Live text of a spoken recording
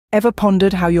Ever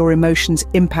pondered how your emotions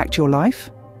impact your life?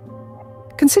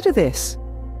 Consider this.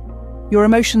 Your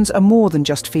emotions are more than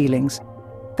just feelings.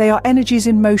 They are energies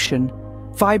in motion,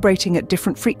 vibrating at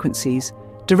different frequencies,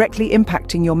 directly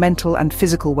impacting your mental and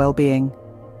physical well-being.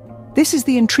 This is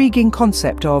the intriguing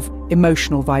concept of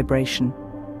emotional vibration.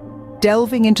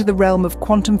 Delving into the realm of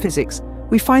quantum physics,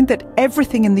 we find that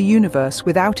everything in the universe,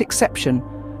 without exception,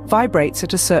 vibrates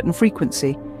at a certain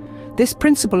frequency. This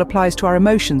principle applies to our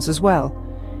emotions as well.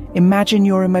 Imagine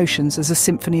your emotions as a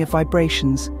symphony of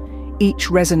vibrations,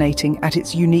 each resonating at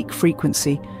its unique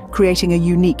frequency, creating a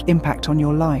unique impact on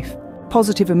your life.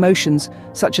 Positive emotions,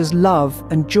 such as love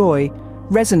and joy,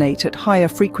 resonate at higher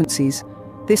frequencies.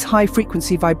 This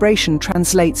high-frequency vibration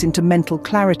translates into mental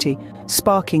clarity,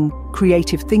 sparking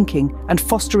creative thinking and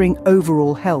fostering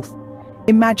overall health.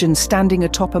 Imagine standing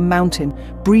atop a mountain,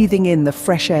 breathing in the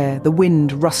fresh air, the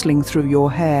wind rustling through your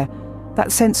hair.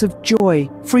 That sense of joy,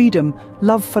 freedom,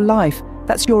 love for life,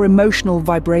 that's your emotional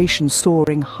vibration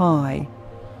soaring high.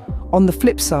 On the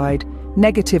flip side,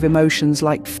 negative emotions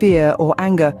like fear or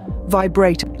anger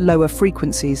vibrate at lower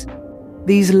frequencies.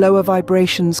 These lower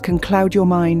vibrations can cloud your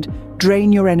mind,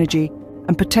 drain your energy,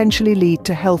 and potentially lead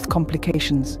to health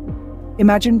complications.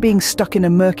 Imagine being stuck in a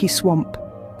murky swamp,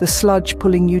 the sludge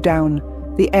pulling you down,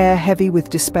 the air heavy with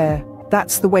despair.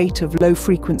 That's the weight of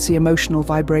low-frequency emotional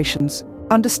vibrations.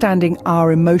 Understanding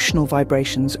our emotional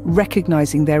vibrations,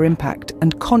 recognizing their impact,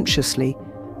 and consciously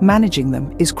managing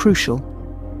them is crucial.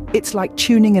 It's like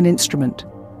tuning an instrument.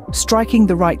 Striking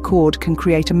the right chord can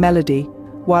create a melody,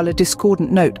 while a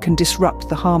discordant note can disrupt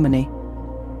the harmony.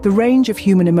 The range of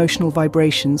human emotional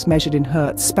vibrations measured in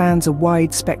hertz spans a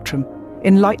wide spectrum.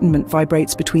 Enlightenment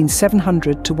vibrates between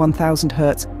 700 to 1000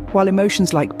 hertz, while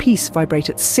emotions like peace vibrate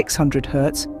at 600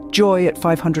 hertz, joy at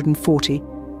 540,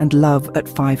 and love at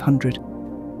 500.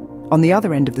 On the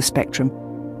other end of the spectrum,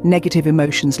 negative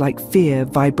emotions like fear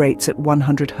vibrates at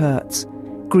 100 hertz,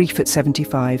 grief at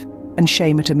 75, and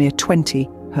shame at a mere 20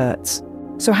 hertz.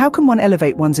 So how can one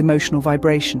elevate one's emotional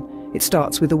vibration? It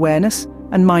starts with awareness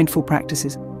and mindful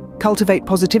practices. Cultivate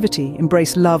positivity,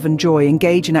 embrace love and joy,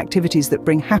 engage in activities that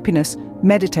bring happiness,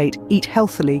 meditate, eat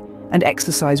healthily, and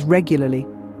exercise regularly.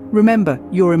 Remember,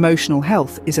 your emotional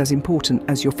health is as important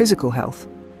as your physical health.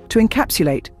 To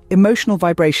encapsulate, emotional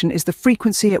vibration is the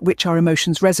frequency at which our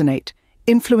emotions resonate,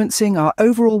 influencing our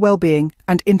overall well-being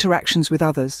and interactions with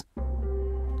others.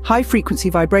 High-frequency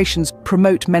vibrations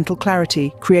promote mental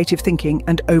clarity, creative thinking,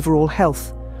 and overall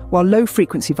health, while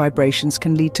low-frequency vibrations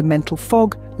can lead to mental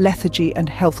fog, lethargy, and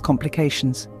health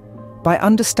complications. By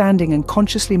understanding and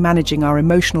consciously managing our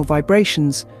emotional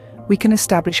vibrations, we can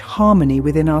establish harmony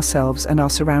within ourselves and our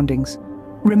surroundings.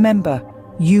 Remember,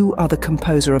 you are the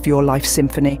composer of your life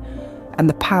symphony, and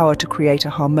the power to create a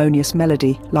harmonious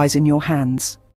melody lies in your hands.